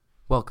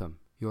Welcome.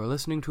 You are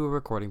listening to a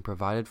recording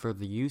provided for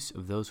the use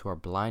of those who are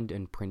blind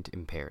and print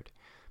impaired.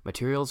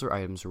 Materials or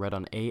items read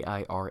on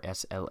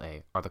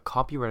AIRSLA are the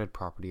copyrighted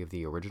property of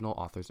the original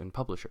authors and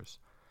publishers.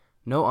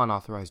 No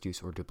unauthorized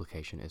use or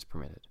duplication is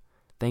permitted.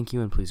 Thank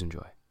you and please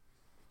enjoy.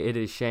 It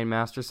is Shane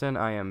Masterson.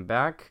 I am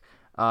back.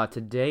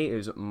 Today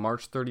is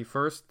March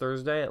 31st,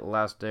 Thursday,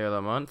 last day of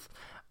the month.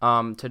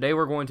 Today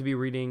we're going to be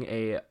reading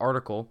an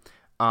article,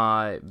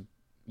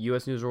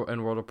 U.S. News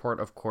and World Report,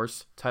 of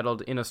course,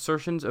 titled, "In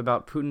Assertions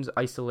About Putin's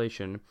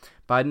Isolation,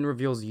 Biden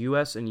Reveals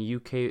U.S. and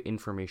U.K.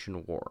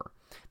 Information War.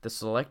 The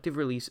selective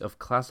release of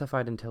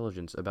classified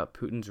intelligence about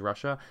Putin's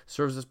Russia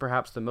serves as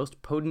perhaps the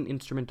most potent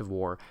instrument of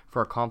war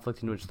for a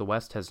conflict in which the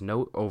West has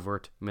no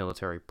overt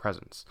military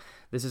presence."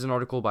 This is an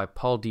article by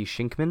Paul D.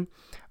 Shinkman,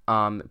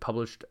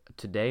 published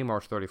today,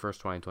 March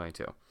 31st,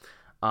 2022.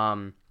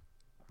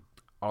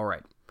 All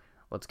right,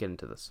 let's get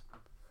into this.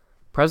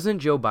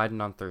 President Joe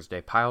Biden on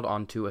Thursday piled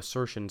onto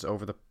assertions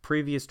over the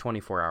previous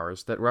 24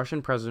 hours that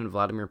Russian President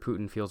Vladimir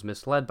Putin feels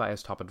misled by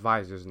his top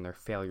advisors in their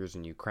failures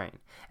in Ukraine,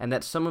 and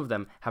that some of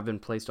them have been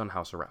placed on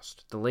house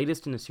arrest, the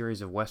latest in a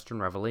series of Western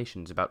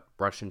revelations about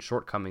Russian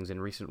shortcomings in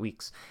recent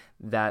weeks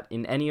that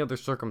in any other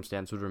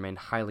circumstance would remain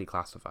highly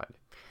classified.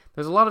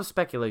 There's a lot of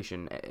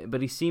speculation,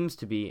 but he seems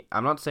to be,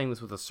 I'm not saying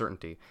this with a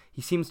certainty,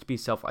 he seems to be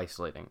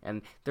self-isolating,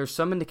 and there's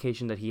some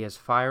indication that he has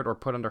fired or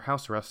put under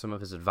house arrest some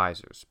of his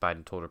advisors,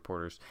 Biden told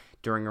reporters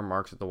during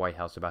remarks at the White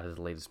House about his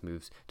latest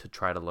moves to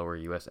try to lower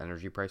U.S.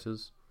 energy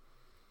prices.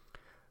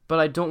 But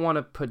I don't want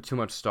to put too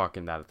much stock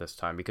in that at this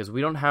time, because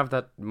we don't have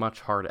that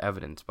much hard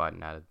evidence,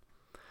 Biden added.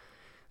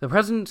 The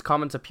president's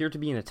comments appear to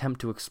be an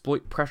attempt to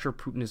exploit pressure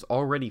Putin is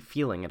already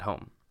feeling at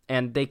home.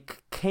 And they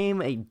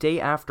came a day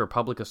after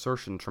public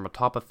assertions from a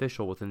top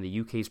official within the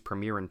UK's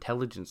premier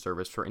intelligence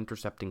service for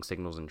intercepting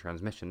signals and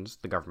transmissions,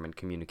 the Government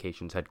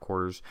Communications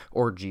Headquarters,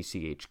 or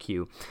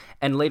GCHQ,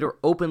 and later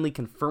openly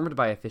confirmed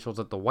by officials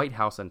at the White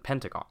House and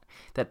Pentagon,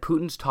 that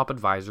Putin's top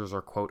advisors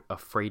are, quote,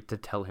 afraid to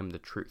tell him the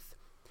truth.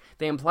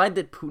 They implied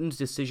that Putin's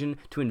decision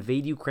to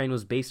invade Ukraine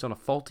was based on a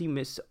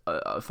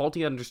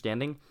faulty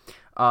understanding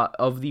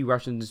of the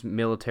Russian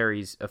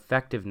military's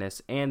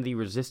effectiveness and the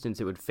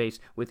resistance it would face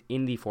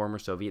within the former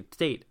Soviet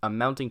state,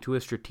 amounting to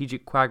a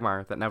strategic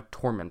quagmire that now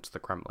torments the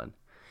Kremlin.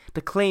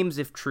 The claims,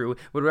 if true,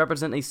 would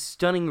represent a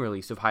stunning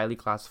release of highly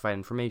classified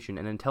information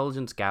and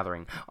intelligence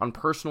gathering on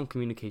personal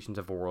communications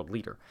of a world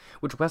leader,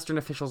 which Western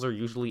officials are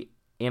usually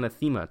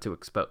anathema to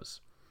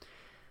expose.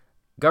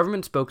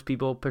 Government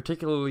spokespeople,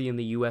 particularly in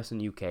the US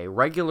and UK,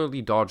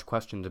 regularly dodge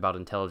questions about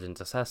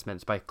intelligence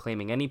assessments by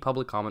claiming any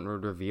public comment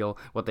would reveal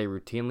what they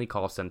routinely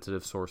call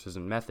sensitive sources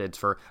and methods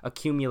for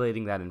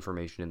accumulating that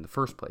information in the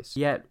first place.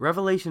 Yet,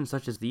 revelations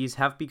such as these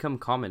have become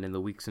common in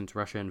the weeks since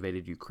Russia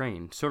invaded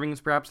Ukraine, serving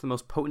as perhaps the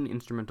most potent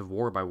instrument of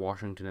war by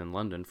Washington and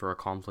London for a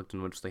conflict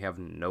in which they have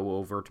no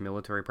overt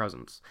military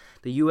presence.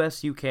 The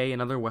US, UK,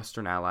 and other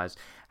Western allies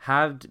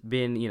have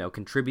been,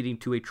 contributing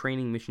to a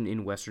training mission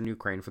in Western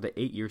Ukraine for the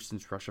 8 years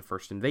since Russia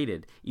first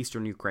invaded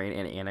eastern Ukraine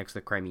and annexed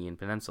the Crimean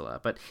Peninsula.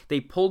 But they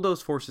pulled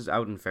those forces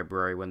out in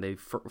February when they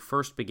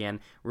first began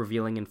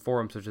revealing in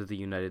forums such as the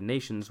United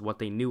Nations what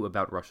they knew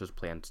about Russia's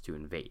plans to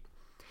invade.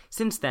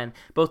 Since then,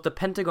 both the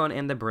Pentagon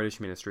and the British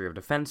Ministry of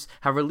Defense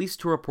have released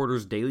to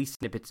reporters daily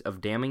snippets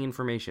of damning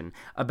information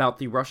about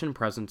the Russian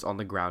presence on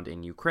the ground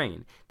in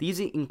Ukraine. These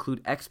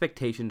include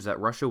expectations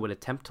that Russia would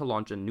attempt to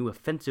launch a new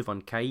offensive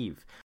on Kyiv,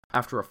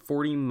 after a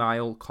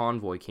 40-mile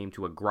convoy came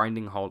to a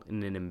grinding halt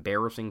in an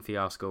embarrassing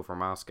fiasco for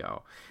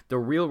Moscow. The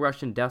real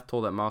Russian death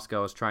toll that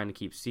Moscow is trying to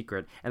keep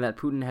secret, and that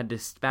Putin had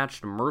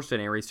dispatched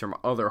mercenaries from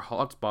other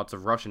hotspots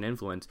of Russian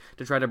influence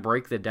to try to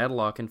break the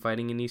deadlock in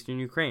fighting in eastern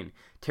Ukraine,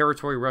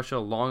 territory Russia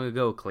long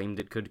ago claimed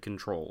it could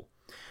control.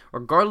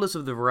 Regardless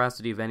of the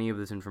veracity of any of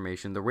this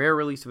information, the rare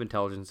release of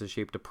intelligence has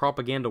shaped a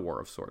propaganda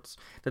war of sorts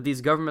that these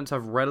governments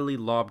have readily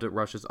lobbed at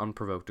Russia's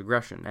unprovoked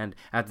aggression and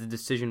at the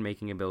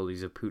decision-making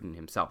abilities of Putin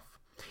himself.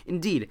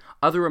 Indeed,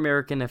 other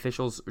American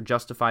officials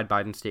justified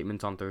Biden's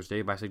statements on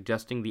Thursday by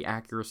suggesting the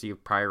accuracy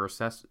of prior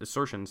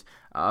assertions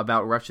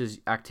about Russia's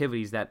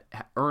activities that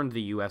earned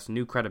the U.S.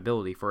 new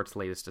credibility for its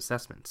latest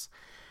assessments.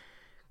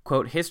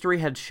 Quote, "History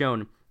had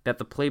shown that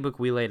the playbook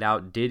we laid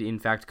out did in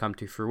fact come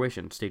to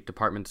fruition," State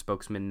Department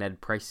spokesman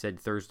Ned Price said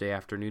Thursday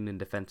afternoon in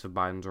defense of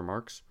Biden's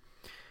remarks.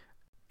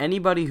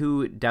 "Anybody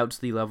who doubts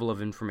the level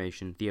of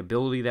information, the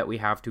ability that we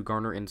have to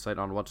garner insight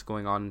on what's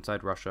going on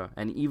inside Russia,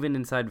 and even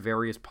inside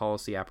various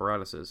policy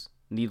apparatuses,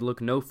 need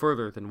look no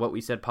further than what we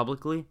said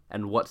publicly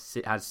and what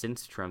has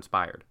since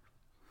transpired."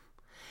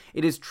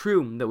 It is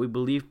true that we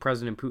believe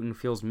President Putin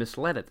feels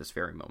misled at this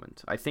very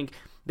moment. I think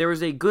there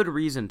is a good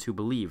reason to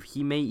believe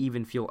he may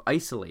even feel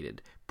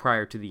isolated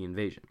prior to the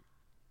invasion,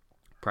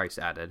 Price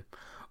added.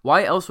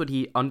 Why else would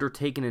he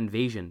undertake an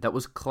invasion that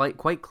was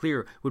quite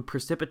clear would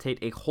precipitate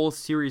a whole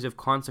series of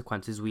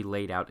consequences we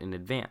laid out in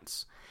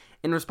advance?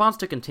 In response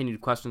to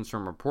continued questions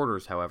from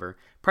reporters, however,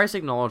 Price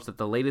acknowledged that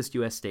the latest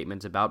U.S.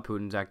 statements about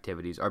Putin's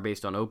activities are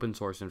based on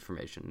open-source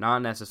information,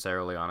 not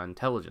necessarily on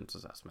intelligence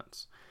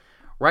assessments.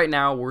 Right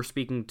now, we're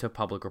speaking to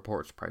public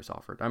reports, Price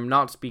offered. I'm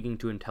not speaking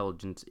to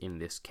intelligence in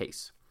this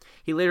case.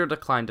 He later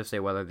declined to say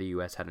whether the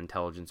U.S. had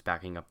intelligence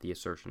backing up the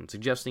assertion,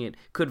 suggesting it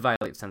could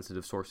violate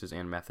sensitive sources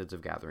and methods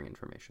of gathering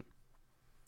information.